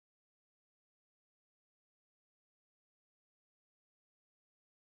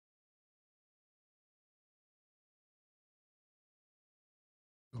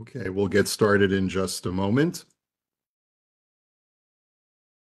Okay, we'll get started in just a moment.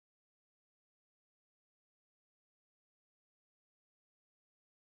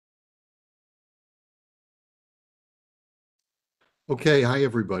 Okay, hi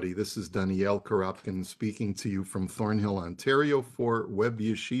everybody. This is Daniel Korobkin speaking to you from Thornhill, Ontario for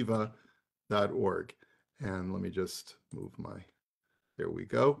webyeshiva.org. And let me just move there we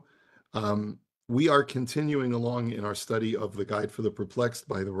go. We are continuing along in our study of the Guide for the Perplexed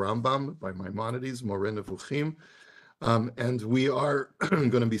by the Rambam, by Maimonides, Moreh Nevukhim. And we are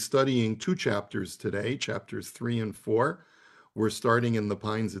going to be studying two chapters today, chapters 3 and 4. We're starting in the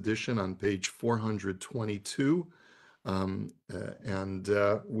Pines edition on page 422.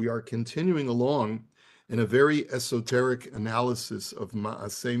 We are continuing along in a very esoteric analysis of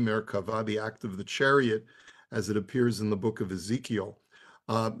Ma'aseh Merkavah, the act of the chariot, as it appears in the book of Ezekiel.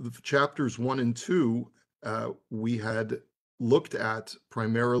 Chapters 1 and 2, we had looked at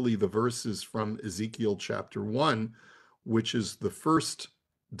primarily the verses from Ezekiel chapter 1, which is the first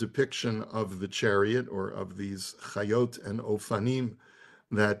depiction of the chariot, or of these chayot and ofanim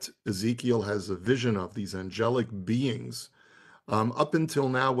that Ezekiel has a vision of, these angelic beings. Up until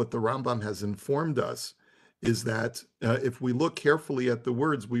now, what the Rambam has informed us is that if we look carefully at the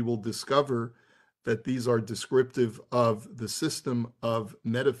words, we will discover that these are descriptive of the system of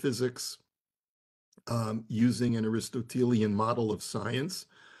metaphysics using an Aristotelian model of science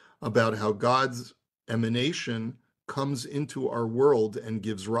about how God's emanation comes into our world and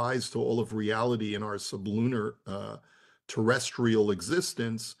gives rise to all of reality in our sublunar terrestrial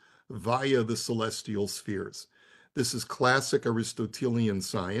existence via the celestial spheres. This is classic Aristotelian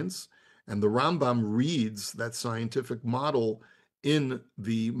science, and the Rambam reads that scientific model in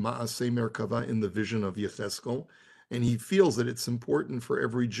the Ma'aseh Merkavah, in the vision of Yecheskel, and he feels that it's important for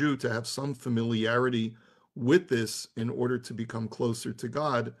every Jew to have some familiarity with this in order to become closer to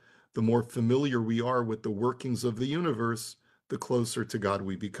God. The more familiar we are with the workings of the universe, the closer to God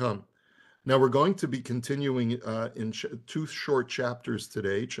we become. Now, we're going to be continuing in two short chapters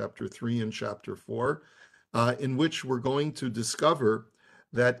today, chapter 3 and chapter 4, in which we're going to discover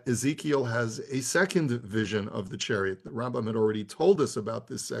that Ezekiel has a second vision of the chariot. The Rambam had already told us about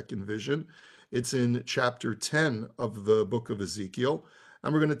this second vision. It's in chapter 10 of the book of Ezekiel,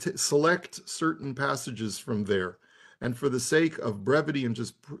 and we're going to select certain passages from there. And for the sake of brevity and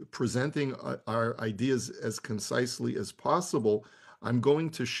just presenting our ideas as concisely as possible, I'm going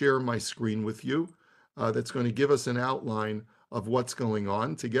to share my screen with you. That's going to give us an outline of what's going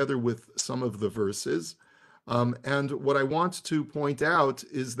on, together with some of the verses. And what I want to point out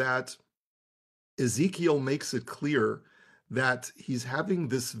is that Ezekiel makes it clear that he's having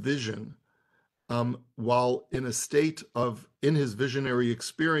this vision while in a state of, in his visionary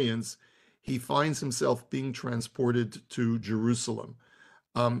experience, he finds himself being transported to Jerusalem.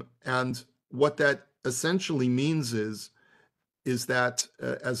 And what that essentially means is that,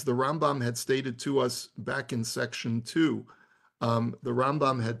 as the Rambam had stated to us back in section 2, the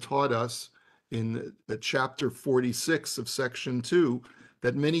Rambam had taught us in chapter 46 of section 2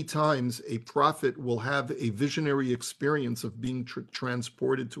 that many times a prophet will have a visionary experience of being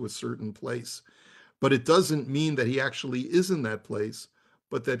transported to a certain place. But it doesn't mean that he actually is in that place,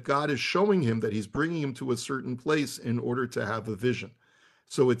 but that God is showing him that he's bringing him to a certain place in order to have a vision.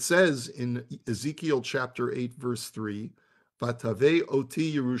 So it says in Ezekiel chapter 8, verse 3, Vatave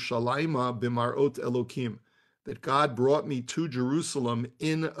oti Yerushalayma b'marot Elokim, that God brought me to Jerusalem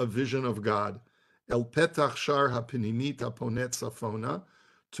in a vision of God, El petach shar hapinimit haponet tzafona,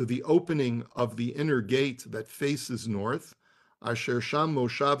 to the opening of the inner gate that faces north, asher sham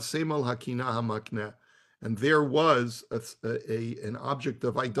moshav semal hakina hamakneh, and there was an object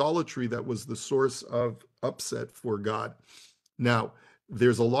of idolatry that was the source of upset for God. Now,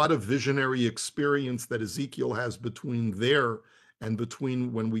 there's a lot of visionary experience that Ezekiel has between there and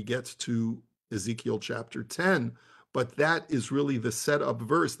between when we get to Ezekiel chapter 10, but that is really the setup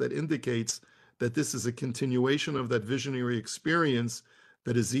verse that indicates that this is a continuation of that visionary experience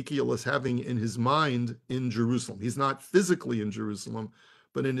that Ezekiel is having in his mind in Jerusalem. He's not physically in Jerusalem,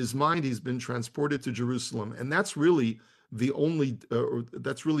 but in his mind he's been transported to Jerusalem, and that's really the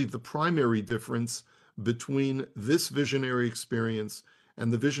primary difference between this visionary experience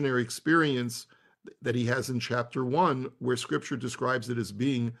and the visionary experience that he has in chapter 1, where scripture describes it as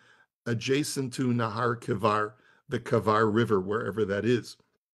being adjacent to Nahar Kevar, the Kevar River, wherever that is.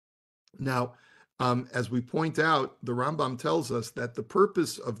 Now, as we point out, the Rambam tells us that the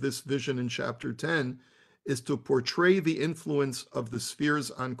purpose of this vision in chapter 10 is to portray the influence of the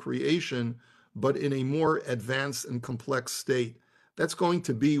spheres on creation, but in a more advanced and complex state. That's going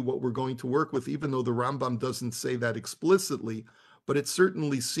to be what we're going to work with, even though the Rambam doesn't say that explicitly. but it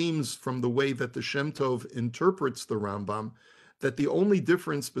certainly seems from the way that the Shem Tov interprets the Rambam that the only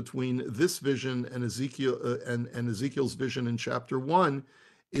difference between this vision and Ezekiel's vision in chapter 1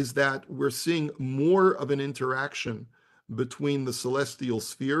 is that we're seeing more of an interaction between the celestial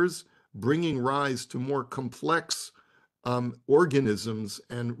spheres, bringing rise to more complex organisms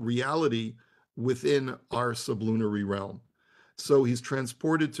and reality within our sublunary realm. So he's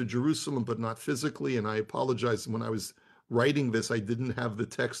transported to Jerusalem, but not physically. And I apologize, when I was writing this, I didn't have the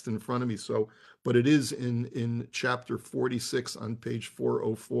text in front of me. But it is in chapter 46 on page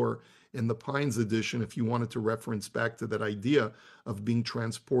 404 in the Pines edition, if you wanted to reference back to that idea of being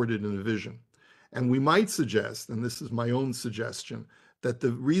transported in a vision. And we might suggest, and this is my own suggestion, that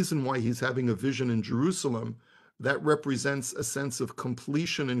the reason why he's having a vision in Jerusalem, that represents a sense of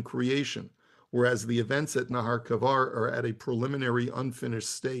completion and creation, whereas the events at Nahar Kavar are at a preliminary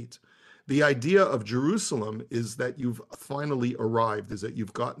unfinished state. The idea of Jerusalem is that you've finally arrived, is that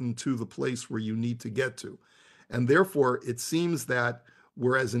you've gotten to the place where you need to get to. And therefore, it seems that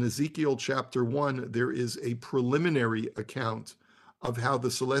whereas in Ezekiel chapter 1, there is a preliminary account of how the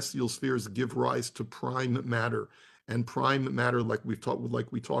celestial spheres give rise to prime matter. And prime matter, like we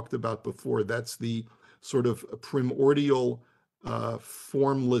talked about before, that's the sort of primordial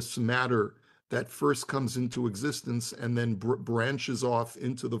formless matter that first comes into existence and then branches off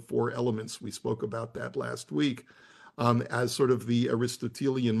into the four elements. We spoke about that last week as sort of the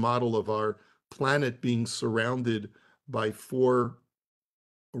Aristotelian model of our planet being surrounded by four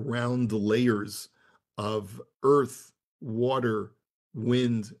round layers of earth, water,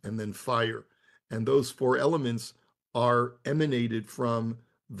 wind, and then fire. And those four elements are emanated from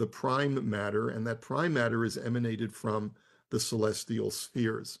the prime matter, and that prime matter is emanated from the celestial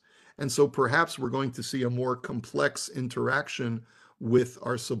spheres. And so perhaps we're going to see a more complex interaction with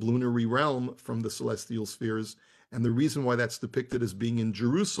our sublunary realm from the celestial spheres. And the reason why that's depicted as being in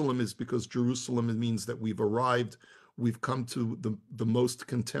Jerusalem is because Jerusalem means that we've arrived, we've come to the most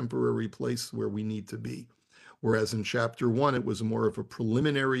contemporary place where we need to be. Whereas in chapter 1, it was more of a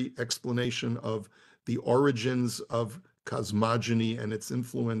preliminary explanation of the origins of cosmogony and its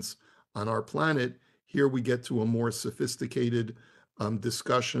influence on our planet. Here we get to a more sophisticated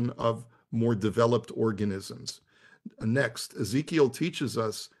discussion of more developed organisms. Next, Ezekiel teaches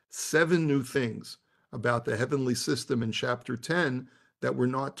us 7 new things about the heavenly system in chapter 10 that were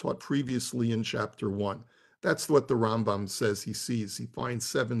not taught previously in chapter 1. That's what the Rambam says he sees. He finds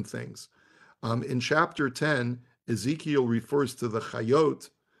 7 things. In chapter 10, Ezekiel refers to the Chayot,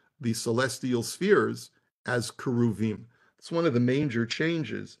 the celestial spheres, as Keruvim. It's one of the major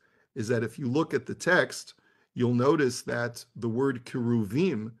changes, is that if you look at the text, you'll notice that the word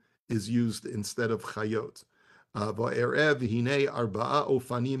Keruvim is used instead of Chayot. Va'erev hine arba'a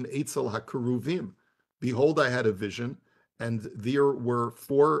ofanim etzel hakeruvim. Behold, I had a vision, and there were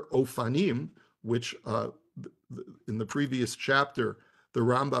 4 ofanim, which in the previous chapter, the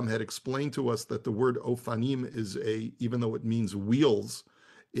Rambam had explained to us that the word ofanim is even though it means wheels,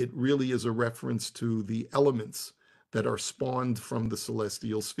 it really is a reference to the elements that are spawned from the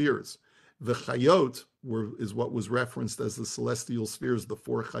celestial spheres. The Chayot is what was referenced as the celestial spheres. The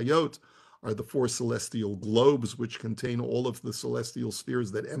 4 Chayot are the 4 celestial globes, which contain all of the celestial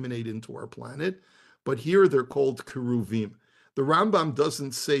spheres that emanate into our planet. But here they're called Keruvim. The Rambam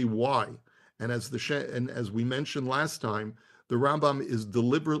doesn't say why. And as we mentioned last time, the Rambam is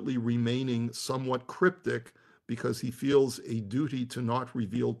deliberately remaining somewhat cryptic because he feels a duty to not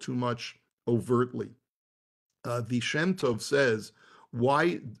reveal too much overtly. The Shem Tov says,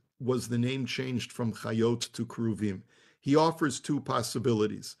 why was the name changed from Chayot to Keruvim? He offers 2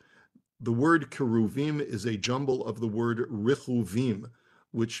 possibilities. The word Keruvim is a jumble of the word Richuvim,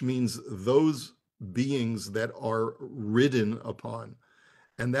 which means those beings that are ridden upon.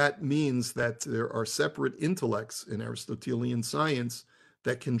 And that means that there are separate intellects in Aristotelian science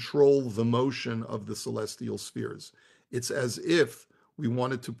that control the motion of the celestial spheres. It's as if we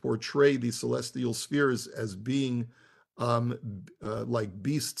wanted to portray the celestial spheres as being like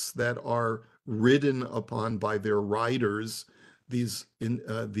beasts that are ridden upon by their riders, these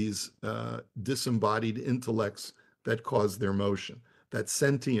disembodied intellects that cause their motion, that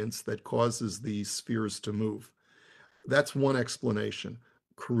sentience that causes the spheres to move. That's one explanation.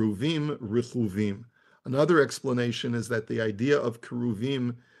 Keruvim, Richuvim. Another explanation is that the idea of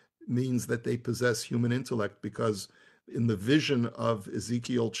Keruvim means that they possess human intellect, because in the vision of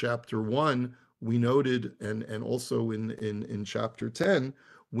Ezekiel chapter 1, we noted, and also in chapter 10,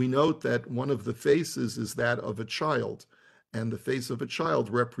 we note that one of the faces is that of a child, and the face of a child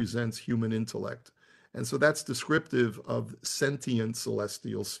represents human intellect. And so that's descriptive of sentient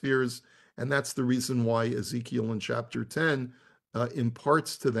celestial spheres, and that's the reason why Ezekiel in chapter 10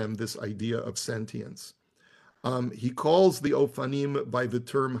 imparts to them this idea of sentience. He calls the Ofanim by the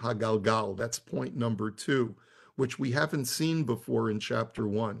term Hagalgal. That's point number 2, which we haven't seen before in chapter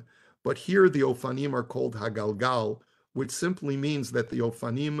 1. But here the Ofanim are called Hagalgal, which simply means that the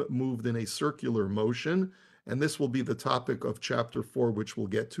Ofanim moved in a circular motion, and this will be the topic of chapter 4, which we'll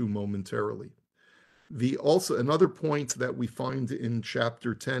get to momentarily. Also another point that we find in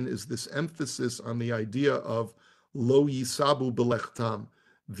chapter 10 is this emphasis on the idea of lo yisabu belechtam.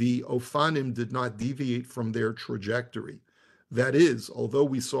 The Ofanim did not deviate from their trajectory. That is, although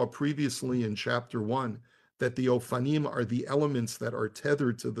we saw previously in chapter 1 that the Ofanim are the elements that are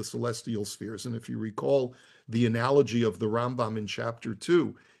tethered to the celestial spheres, and if you recall the analogy of the Rambam in chapter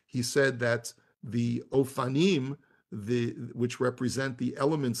 2, he said that the Ofanim, which represent the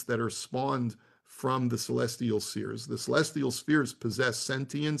elements that are spawned from the celestial spheres possess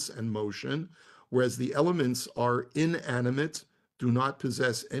sentience and motion, whereas the elements are inanimate, do not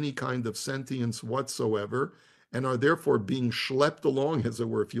possess any kind of sentience whatsoever, and are therefore being schlepped along, as it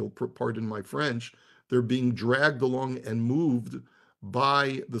were, if you'll pardon my French. They're being dragged along and moved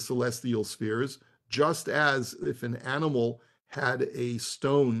by the celestial spheres, just as if an animal had a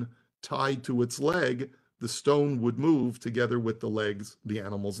stone tied to its leg, the stone would move together with the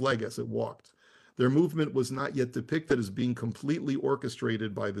animal's leg as it walked. Their movement was not yet depicted as being completely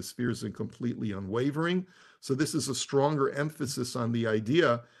orchestrated by the spheres and completely unwavering. So this is a stronger emphasis on the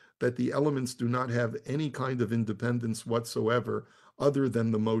idea that the elements do not have any kind of independence whatsoever other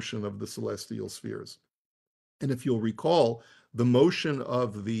than the motion of the celestial spheres. And if you'll recall, the motion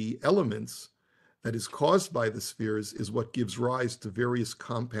of the elements that is caused by the spheres is what gives rise to various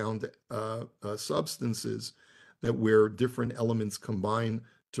compound substances that where different elements combine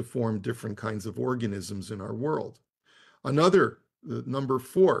to form different kinds of organisms in our world. Number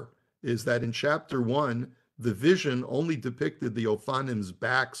 4, is that in chapter 1, the vision only depicted the Ophanim's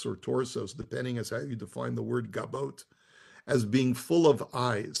backs or torsos, depending as how you define the word gabot, as being full of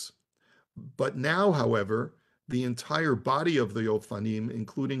eyes. But now, however, the entire body of the Ophanim,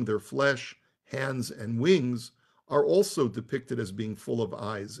 including their flesh, hands, and wings, are also depicted as being full of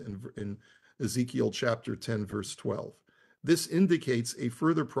eyes in Ezekiel chapter 10, verse 12. This indicates a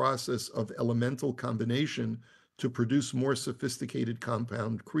further process of elemental combination to produce more sophisticated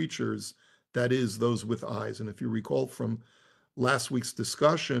compound creatures, that is, those with eyes. And if you recall from last week's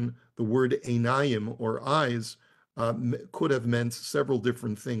discussion, the word einayim, or eyes, could have meant several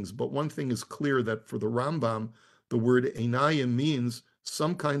different things. But one thing is clear, that for the Rambam, the word einayim means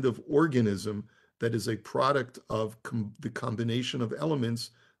some kind of organism that is a product of the combination of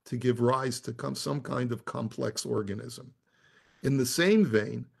elements to give rise to some kind of complex organism. In the same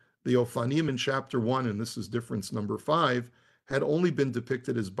vein, the Ophanim in chapter 1, and this is difference number 5, had only been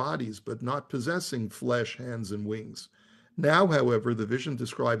depicted as bodies, but not possessing flesh, hands, and wings. Now, however, the vision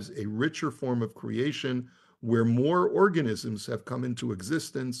describes a richer form of creation where more organisms have come into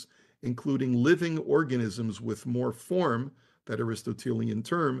existence, including living organisms with more form, that Aristotelian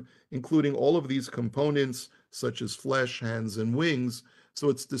term, including all of these components such as flesh, hands, and wings. So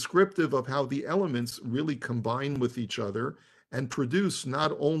it's descriptive of how the elements really combine with each other and produce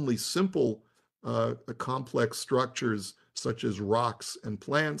not only simple complex structures such as rocks and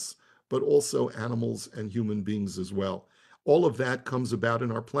plants, but also animals and human beings as well. All of that comes about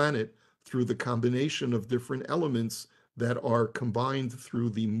in our planet through the combination of different elements that are combined through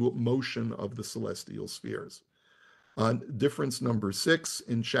the motion of the celestial spheres. Difference number 6,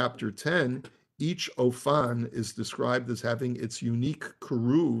 in chapter 10, each Ophan is described as having its unique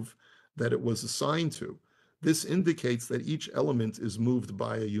keruv that it was assigned to. This indicates that each element is moved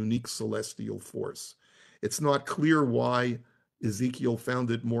by a unique celestial force. It's not clear why Ezekiel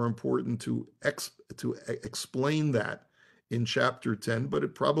found it more important to explain that in chapter 10, but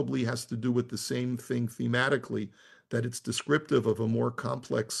it probably has to do with the same thing thematically, that it's descriptive of a more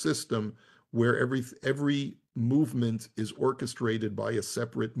complex system where every movement is orchestrated by a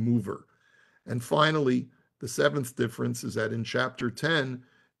separate mover. And finally, the 7th difference is that in chapter 10,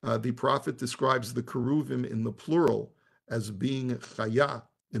 the prophet describes the keruvim in the plural as being chaya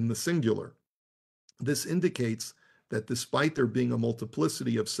in the singular. This indicates that despite there being a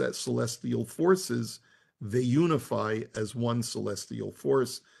multiplicity of celestial forces, they unify as one celestial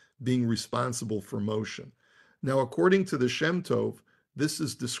force, being responsible for motion. Now, according to the Shem Tov, this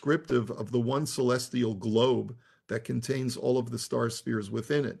is descriptive of the one celestial globe that contains all of the star spheres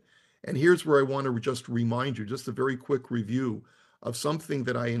within it. And here's where I want to just remind you, just a very quick review of something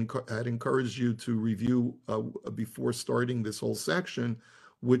that I had encouraged you to review before starting this whole section,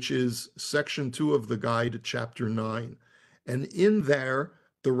 which is section 2 of the guide, chapter 9. And in there,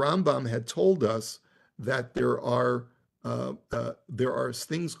 the Rambam had told us that there are there are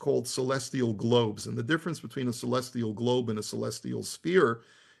things called celestial globes. And the difference between a celestial globe and a celestial sphere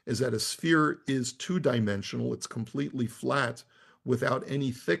is that a sphere is two-dimensional. It's completely flat without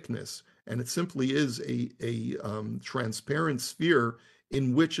any thickness. And it simply is a transparent sphere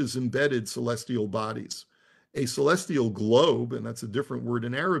in which is embedded celestial bodies. A celestial globe, and that's a different word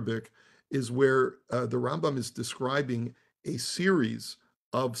in Arabic, is where the Rambam is describing a series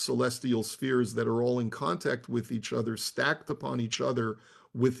of celestial spheres that are all in contact with each other, stacked upon each other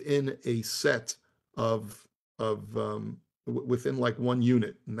within a set of within like one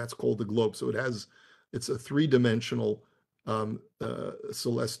unit, and that's called a globe. So it's a three-dimensional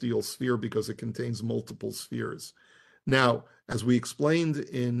celestial sphere because it contains multiple spheres. Now, as we explained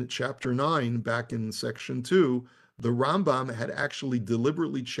in chapter 9, back in section 2, the Rambam had actually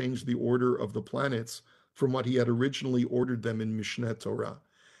deliberately changed the order of the planets from what he had originally ordered them in Mishneh Torah.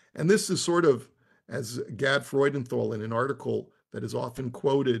 And this is sort of, as Gad Freudenthal in an article that is often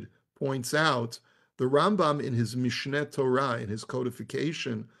quoted points out, the Rambam in his Mishneh Torah, in his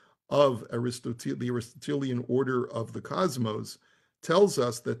codification of the Aristotelian order of the cosmos, tells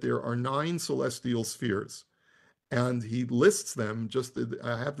us that there are 9 celestial spheres. And he lists them,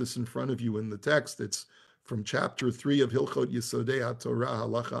 I have this in front of you in the text, it's from chapter 3 of Hilchot Yesodei HaTorah,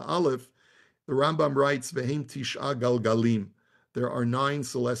 Halacha Aleph. The Rambam writes, Vehem Tish'a Galgalim. There are 9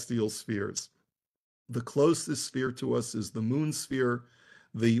 celestial spheres. The closest sphere to us is the moon sphere.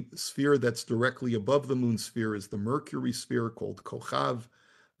 The sphere that's directly above the moon sphere is the Mercury sphere called Kochav.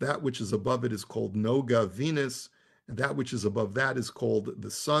 That which is above it is called Noga, Venus. And that which is above that is called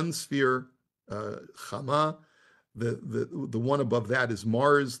the sun sphere, Chama. The one above that is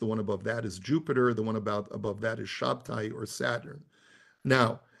Mars. The one above that is Jupiter. The one above that is Shabtai or Saturn.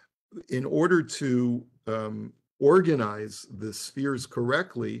 Now, in order to organize the spheres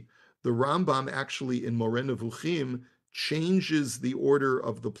correctly, the Rambam actually in Moreh Nevukhim changes the order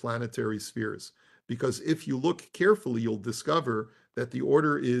of the planetary spheres. Because if you look carefully, you'll discover that the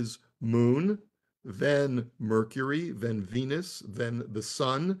order is Moon, then Mercury, then Venus, then the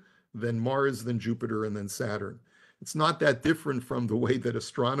Sun, then Mars, then Jupiter, and then Saturn. It's not that different from the way that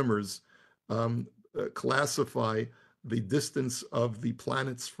astronomers classify the distance of the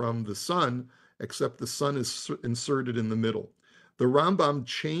planets from the sun, except the sun is inserted in the middle. The Rambam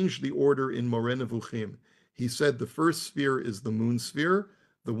changed the order in Moreh Nevukhim. He said the first sphere is the moon sphere,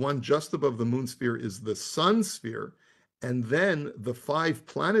 the one just above the moon sphere is the sun sphere, and then the 5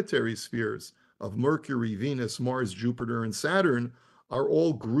 planetary spheres of Mercury, Venus, Mars, Jupiter, and Saturn are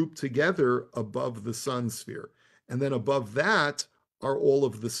all grouped together above the sun sphere. And then above that are all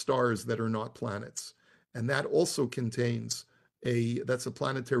of the stars that are not planets. And that also contains that's a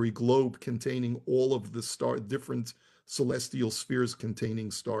planetary globe containing all of the different celestial spheres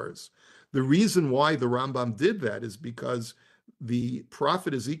containing stars. The reason why the Rambam did that is because the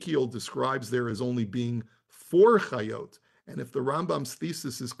prophet Ezekiel describes there as only being 4 chayot. And if the Rambam's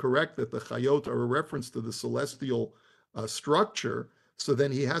thesis is correct that the chayot are a reference to the celestial structure, so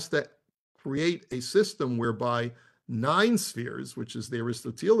then he has to create a system whereby 9 spheres, which is the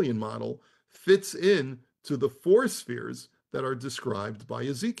Aristotelian model, fits in to the 4 spheres that are described by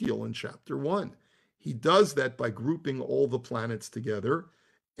Ezekiel in chapter 1. He does that by grouping all the planets together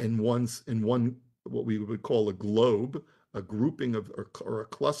in one what we would call a globe, a grouping of or a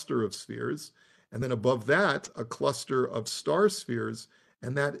cluster of spheres, and then above that a cluster of star spheres,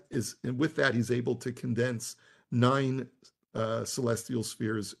 and with that he's able to condense 9 celestial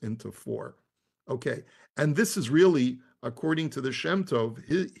spheres into 4. Okay, and this is really, according to the Shem Tov,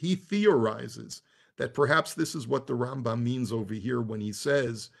 he theorizes that perhaps this is what the Rambam means over here when he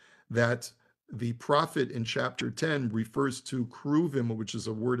says that the prophet in chapter 10 refers to kruvim, which is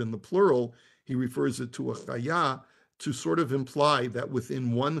a word in the plural. He refers it to a chaya to sort of imply that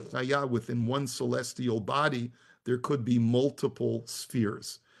within one chaya, within one celestial body, there could be multiple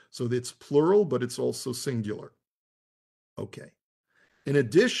spheres. So it's plural, but it's also singular. Okay. In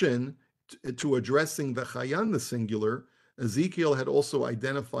addition to addressing the chaya in the singular, Ezekiel had also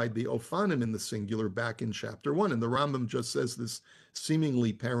identified the Ophanim in the singular back in chapter 1. And the Rambam just says this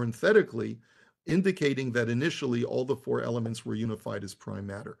seemingly parenthetically, indicating that initially all the 4 elements were unified as prime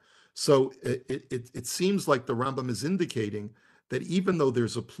matter. So it seems like the Rambam is indicating that even though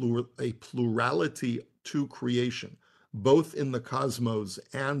there's a plurality to creation, both in the cosmos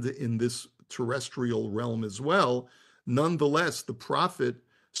and in this terrestrial realm as well, nonetheless, the prophet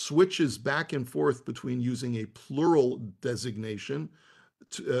switches back and forth between using a plural designation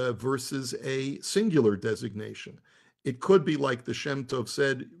versus a singular designation. It could be like the Shem Tov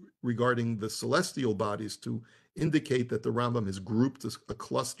said regarding the celestial bodies to indicate that the Rambam has grouped a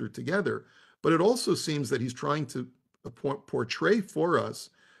cluster together, but it also seems that he's trying to portray for us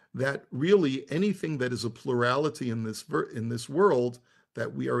that really anything that is a plurality in this world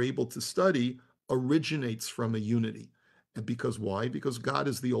that we are able to study originates from a unity. And because why? Because God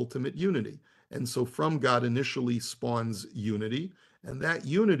is the ultimate unity. And so from God initially spawns unity, and that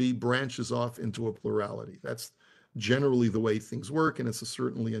unity branches off into a plurality. That's generally the way things work, and it's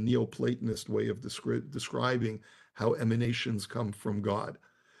certainly a Neoplatonist way of describing how emanations come from God.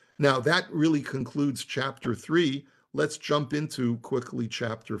 Now, that really concludes chapter 3. Let's jump into quickly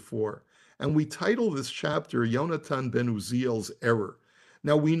chapter 4. And we title this chapter Yonatan ben Uziel's Error.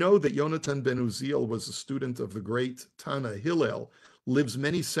 Now, we know that Yonatan ben Uziel was a student of the great Tana Hillel, lives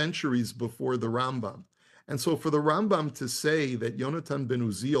many centuries before the Rambam. And so for the Rambam to say that Yonatan ben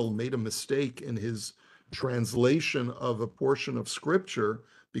Uziel made a mistake in his translation of a portion of scripture,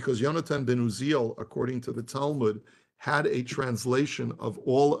 because Yonatan ben Uziel, according to the Talmud, had a translation of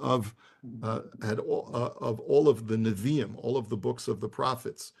all of all of the Nevi'im, all of the books of the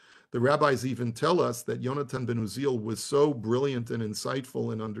prophets. The rabbis even tell us that Yonatan ben Uziel was so brilliant and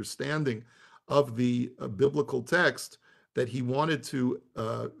insightful in understanding of the biblical text that he wanted to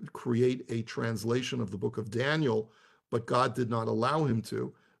create a translation of the book of Daniel, but God did not allow him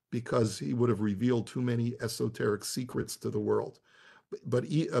to, because he would have revealed too many esoteric secrets to the world. But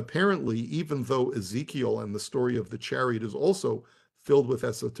apparently, even though Ezekiel and the story of the chariot is also filled with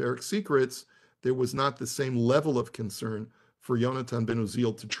esoteric secrets, there was not the same level of concern for Yonatan ben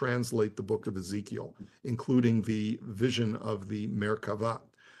Uziel to translate the book of Ezekiel, including the vision of the Merkavah.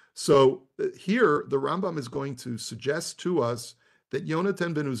 So here, the Rambam is going to suggest to us that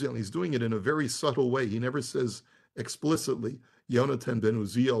Yonatan ben Uziel, and he's doing it in a very subtle way. He never says explicitly, Yonatan ben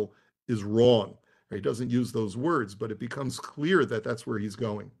Uziel is wrong. He doesn't use those words, but it becomes clear that that's where he's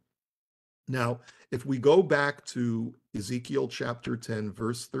going. Now, if we go back to Ezekiel chapter 10,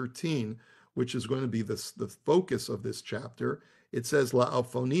 verse 13, which is going to be the focus of this chapter, it says,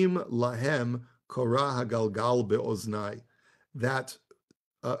 La'afonim lahem korah hagalgal be'oznai, that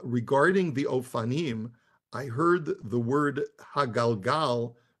regarding the ofanim, I heard the word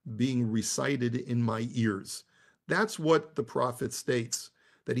hagalgal being recited in my ears. That's what the prophet states,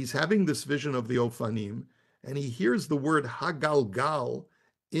 that he's having this vision of the ofanim, and he hears the word hagalgal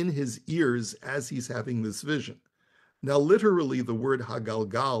in his ears as he's having this vision. Now, literally, the word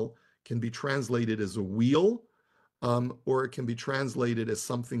hagalgal can be translated as a wheel, or it can be translated as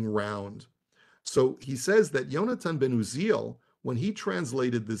something round. So he says that Yonatan ben Uziel, when he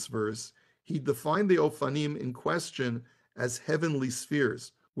translated this verse, he defined the ofanim in question as heavenly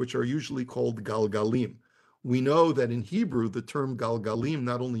spheres, which are usually called galgalim. We know that in Hebrew, the term galgalim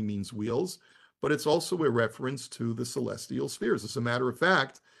not only means wheels, but it's also a reference to the celestial spheres. As a matter of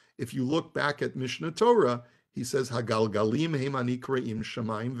fact, if you look back at Mishnah Torah, he says, Hagalgalim he'manikreim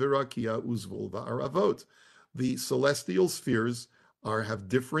shamayim v'rakia uzvul va'aravot. The celestial spheres have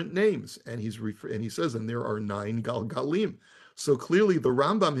different names, and he says, and there are 9 galgalim. So clearly, the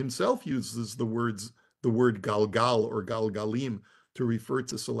Rambam himself uses the word galgal or galgalim to refer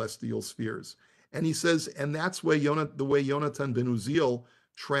to celestial spheres. And he says, and that's the way Yonatan ben Uziel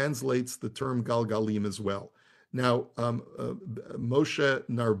translates the term galgalim as well. Now, Moshe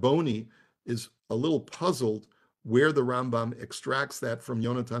Narboni is a little puzzled where the Rambam extracts that from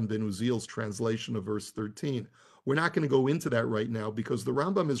Yonatan ben Uziel's translation of verse 13. We're not going to go into that right now, because the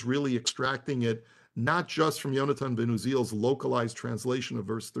Rambam is really extracting it not just from Yonatan ben Uziel's localized translation of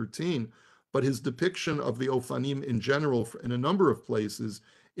verse 13, but his depiction of the Ofanim in general in a number of places.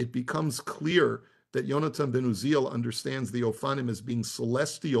 It becomes clear that Yonatan ben Uziel understands the Ofanim as being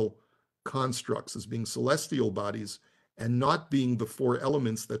celestial constructs, as being celestial bodies, and not being the 4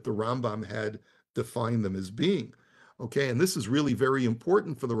 elements that the Rambam had defined them as being. Okay, and this is really very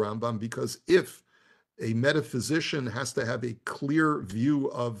important for the Rambam, because if a metaphysician has to have a clear view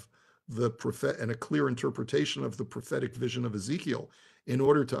of the prophet and a clear interpretation of the prophetic vision of Ezekiel in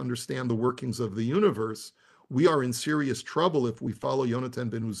order to understand the workings of the universe, we are in serious trouble if we follow Yonatan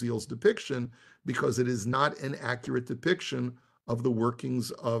ben Uziel's depiction, because it is not an accurate depiction of the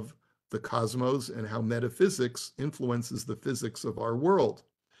workings of the cosmos and how metaphysics influences the physics of our world.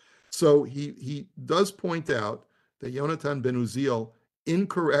 So he does point out that Yonatan ben Uziel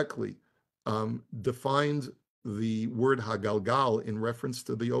incorrectly defined the word hagalgal in reference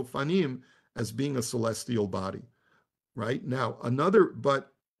to the ofanim as being a celestial body. Right now, another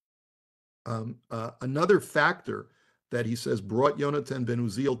factor that he says brought Yonatan ben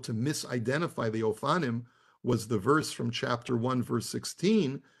Uziel to misidentify the Ofanim was the verse from chapter 1, verse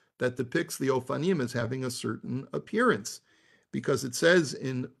 16, that depicts the Ofanim as having a certain appearance. Because it says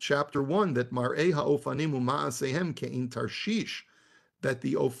in chapter 1 that Mar'eh ha'ofanim u'ma'asehem ke'in tarshish, that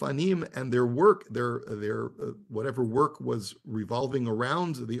the Ofanim and their work, their whatever work was revolving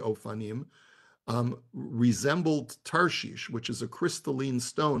around the Ofanim, resembled Tarshish, which is a crystalline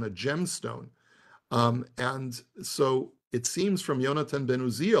stone, a gemstone. And so it seems from Yonatan ben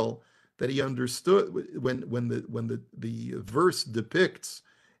Uziel that he understood when the verse depicts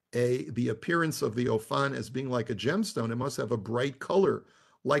the appearance of the Ophan as being like a gemstone, it must have a bright color,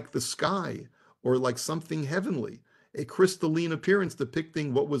 like the sky or like something heavenly, a crystalline appearance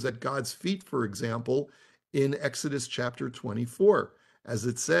depicting what was at God's feet, for example, in Exodus chapter 24, as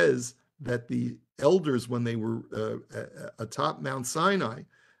it says that the elders, when they were atop Mount Sinai,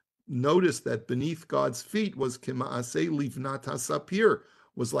 noticed that beneath God's feet was Kima'aseh Livnat HaSapir,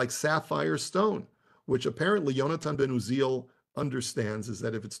 was like sapphire stone, which apparently Yonatan ben Uziel understands is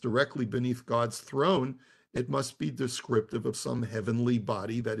that if it's directly beneath God's throne, it must be descriptive of some heavenly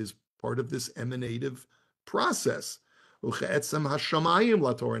body that is part of this emanative process. And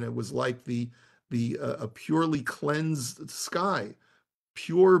it was like a purely cleansed sky,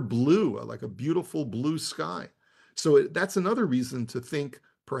 pure blue, like a beautiful blue sky. So that's another reason to think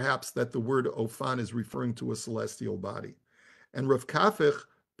perhaps that the word Ophan is referring to a celestial body. And Rav Kafich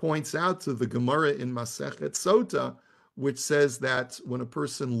points out to the Gemara in Masechet Sota, which says that when a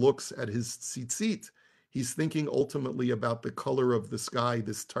person looks at his tzitzit, he's thinking ultimately about the color of the sky,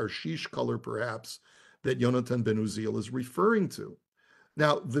 this Tarshish color perhaps, that Yonatan ben Uziel is referring to.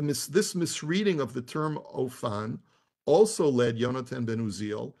 Now, this misreading of the term Ophan also led Yonatan ben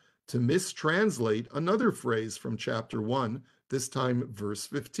Uziel to mistranslate another phrase from chapter 1, this time verse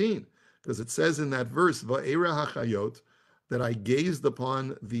 15, because it says in that verse, Va'era hachayot, that I gazed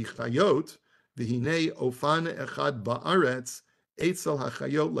upon the chayot, v'hinei ofan echad ba'aretz, etzel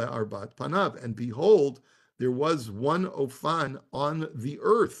hachayot le'arbat panav, and behold, there was one ofan on the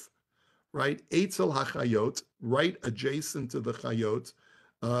earth, right? Etzel hachayot, right adjacent to the chayot,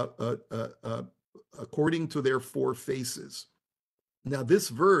 according to their four faces. Now, this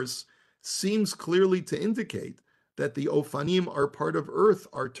verse seems clearly to indicate that the Ophanim are part of Earth,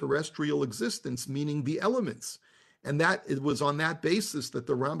 our terrestrial existence, meaning the elements. And that it was on that basis that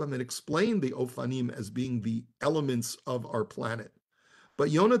the Rambam had explained the Ophanim as being the elements of our planet. But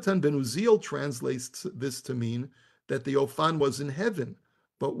Yonatan ben Uziel translates this to mean that the Ophan was in heaven,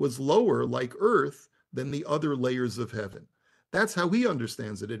 but was lower, like Earth, than the other layers of heaven. That's how he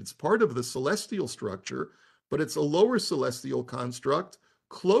understands it. It's part of the celestial structure, but it's a lower celestial construct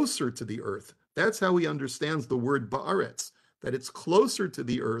closer to the earth. That's how he understands the word ba'aretz, that it's closer to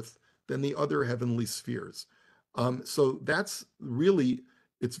the earth than the other heavenly spheres. So that's really,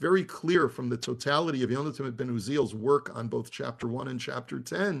 it's very clear from the totality of Yonatan ben Uziel's work on both chapter 1 and chapter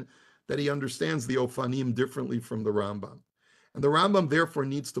 10 that he understands the Ophanim differently from the Rambam. And the Rambam therefore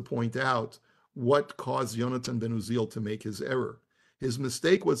needs to point out what caused Yonatan ben Uziel to make his error. His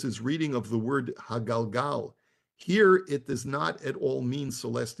mistake was his reading of the word hagalgal. Here, it does not at all mean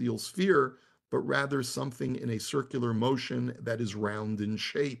celestial sphere, but rather something in a circular motion that is round in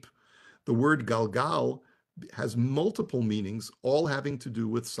shape. The word galgal has multiple meanings, all having to do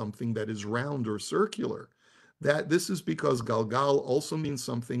with something that is round or circular. This is because galgal also means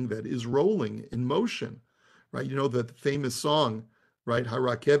something that is rolling in motion, right? You know the famous song, right?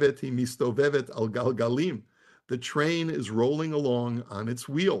 Harakevet hi mistovevet al galgalim. The train is rolling along on its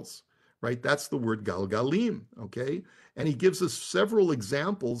wheels, right? That's the word galgalim, okay? And he gives us several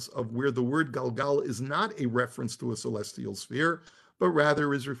examples of where the word galgal is not a reference to a celestial sphere, but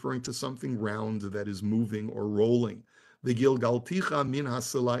rather is referring to something round that is moving or rolling. The Gilgalticha min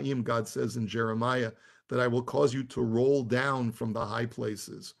haselaim, God says in Jeremiah, that I will cause you to roll down from the high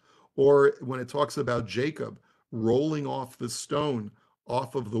places. Or when it talks about Jacob rolling off the stone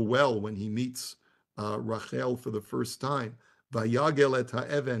off of the well when he meets Rachel for the first time. Vayagel et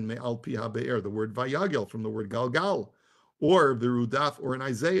ha'even me'al pi ha'be'er, the word vayagel from the word galgal. Or virudaf, or in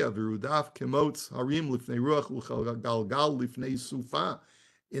Isaiah, virudaf kemotz harim lifnei ruach galgal lifnei sufa.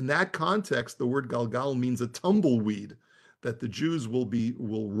 In that context, the word galgal means a tumbleweed, that the Jews will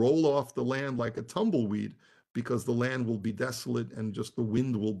roll off the land like a tumbleweed because the land will be desolate and just the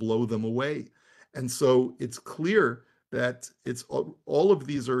wind will blow them away. And so it's clear that it's all of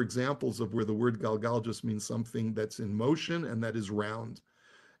these are examples of where the word galgal just means something that's in motion and that is round.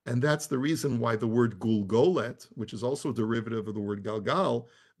 And that's the reason why the word gulgolet, which is also a derivative of the word galgal,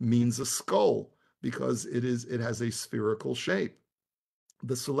 means a skull, because it has a spherical shape.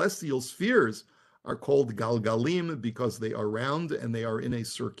 The celestial spheres are called galgalim because they are round and they are in a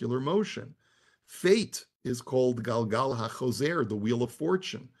circular motion. Fate is called galgal hachoser, the wheel of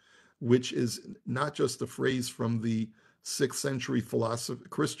fortune, which is not just a phrase from the 6th century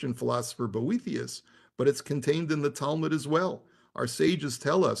Christian philosopher Boethius, but it's contained in the Talmud as well. Our sages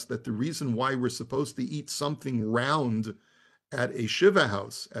tell us that the reason why we're supposed to eat something round at a Shiva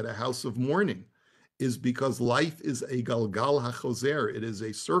house, at a house of mourning, is because life is a galgal hachozer. It is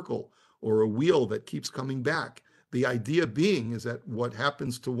a circle or a wheel that keeps coming back. The idea being is that what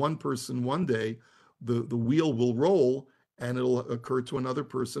happens to one person one day, the wheel will roll and it'll occur to another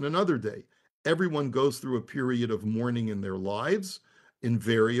person another day. Everyone goes through a period of mourning in their lives,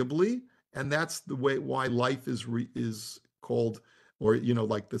 invariably, and that's the way why life is called, or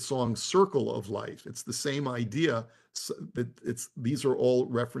like the song "Circle of Life." It's the same idea. So that these are all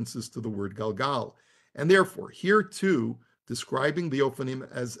references to the word galgal, and therefore here too, describing the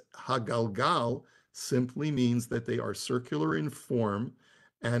Ofanim as hagalgal simply means that they are circular in form.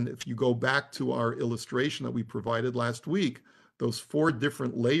 And if you go back to our illustration that we provided last week, those 4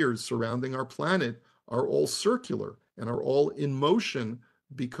 different layers surrounding our planet are all circular and are all in motion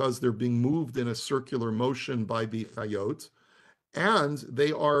because they're being moved in a circular motion by the chayot, and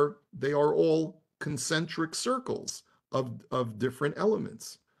they are all concentric circles of different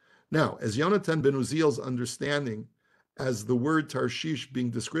elements. Now, as Yonatan ben Uziel's understanding, as the word Tarshish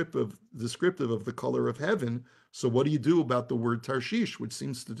being descriptive of the color of heaven, so what do you do about the word Tarshish, which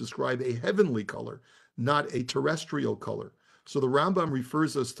seems to describe a heavenly color, not a terrestrial color? So the Rambam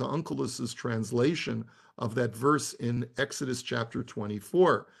refers us to Onkelos' translation of that verse in Exodus chapter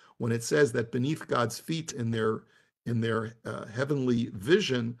 24, when it says that beneath God's feet in their heavenly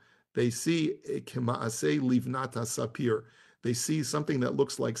vision, they see kema'aseh livnat sapir. They see something that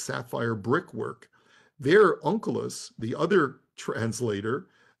looks like sapphire brickwork. Their Onkelos, the other translator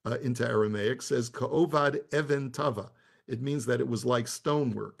into Aramaic, says ka'ovad even tava. It means that it was like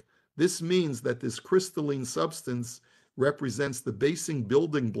stonework. This means that this crystalline substance represents the basing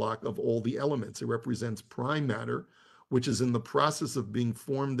building block of all the elements. It represents prime matter, which is in the process of being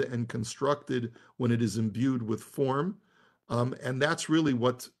formed and constructed when it is imbued with form. And that's really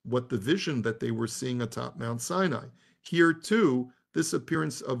what the vision that they were seeing atop Mount Sinai. Here too, this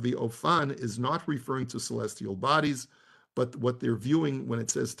appearance of the Ophan is not referring to celestial bodies, but what they're viewing when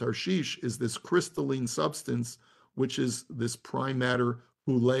it says Tarshish is this crystalline substance, which is this prime matter,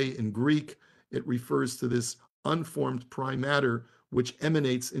 hule in Greek. It refers to this unformed prime matter, which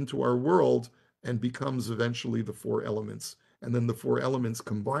emanates into our world and becomes eventually the 4 elements. And then the 4 elements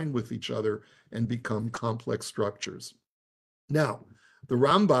combine with each other and become complex structures. Now, the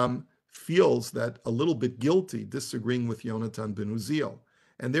Rambam feels that a little bit guilty disagreeing with Yonatan ben Uziel,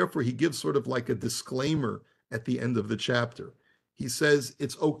 and therefore he gives sort of like a disclaimer at the end of the chapter. He says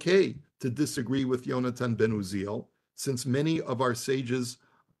it's okay to disagree with Yonatan ben Uziel, since many of our sages,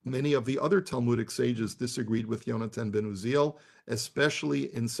 many of the other Talmudic sages disagreed with Yonatan ben Uziel,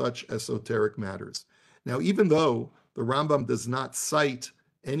 especially in such esoteric matters. Now, even though the Rambam does not cite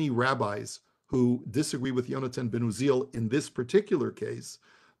any rabbis who disagree with Yonatan ben Uziel in this particular case,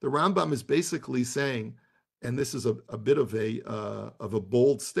 the Rambam is basically saying, and this is a bit of a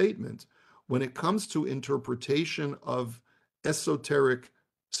bold statement, when it comes to interpretation of esoteric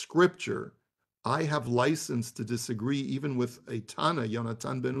scripture, I have license to disagree even with a Tana,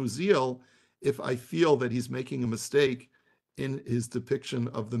 Yonatan ben Uziel, if I feel that he's making a mistake in his depiction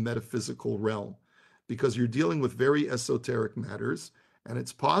of the metaphysical realm, because you're dealing with very esoteric matters, and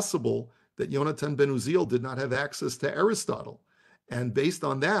it's possible that Yonatan ben Uziel did not have access to Aristotle. And based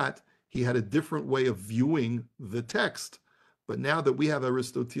on that, he had a different way of viewing the text. But now that we have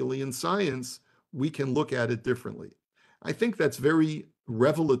Aristotelian science, we can look at it differently. I think that's very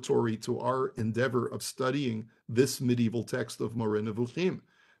revelatory to our endeavor of studying this medieval text of Moreh Nevukhim,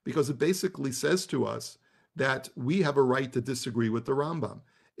 because it basically says to us that we have a right to disagree with the Rambam.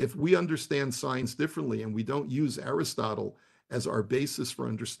 If we understand science differently and we don't use Aristotle as our basis for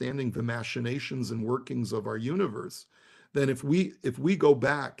understanding the machinations and workings of our universe, then if we go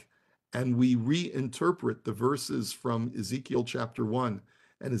back and we reinterpret the verses from Ezekiel chapter 1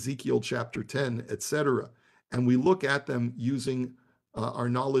 and Ezekiel chapter 10, etc., and we look at them using our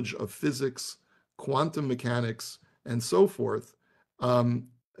knowledge of physics, quantum mechanics, and so forth,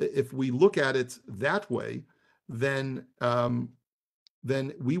 if we look at it that way, then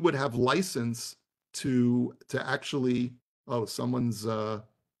we would have license to actually, someone's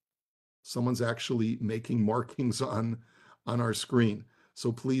actually making markings on our screen.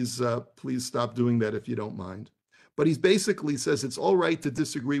 So please stop doing that if you don't mind. But he basically says it's all right to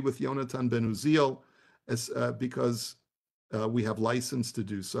disagree with Yonatan ben Uziel because we have license to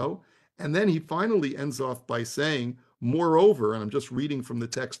do so. And then he finally ends off by saying, moreover, and I'm just reading from the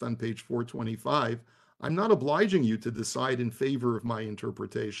text on page 425, I'm not obliging you to decide in favor of my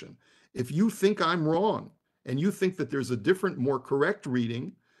interpretation. If you think I'm wrong and you think that there's a different, more correct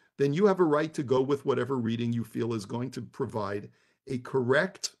reading, then you have a right to go with whatever reading you feel is going to provide a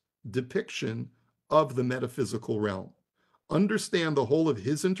correct depiction of the metaphysical realm. Understand the whole of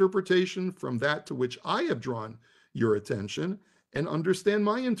his interpretation from that to which I have drawn your attention, and understand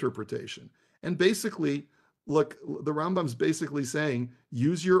my interpretation. And basically, look, the Rambam's basically saying,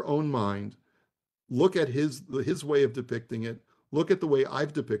 use your own mind, look at his way of depicting it, look at the way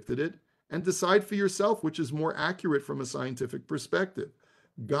I've depicted it, and decide for yourself which is more accurate from a scientific perspective.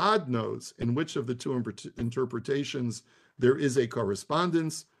 God knows in which of the two interpretations there is a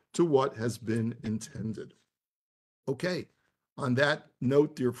correspondence to what has been intended. Okay, on that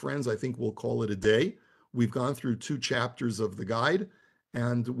note, dear friends, I think we'll call it a day. We've gone through 2 chapters of the guide,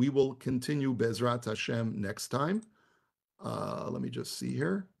 and we will continue Bezrat Hashem next time. Let me just see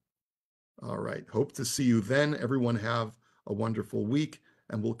here. All right, hope to see you then. Everyone have a wonderful week,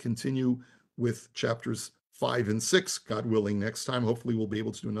 and we'll continue with chapters 5 and 6, God willing, next time. Hopefully we'll be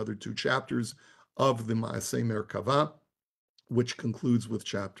able to do another 2 chapters of the Maaseh Merkavah, which concludes with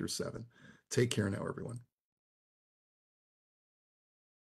chapter 7. Take care now, everyone.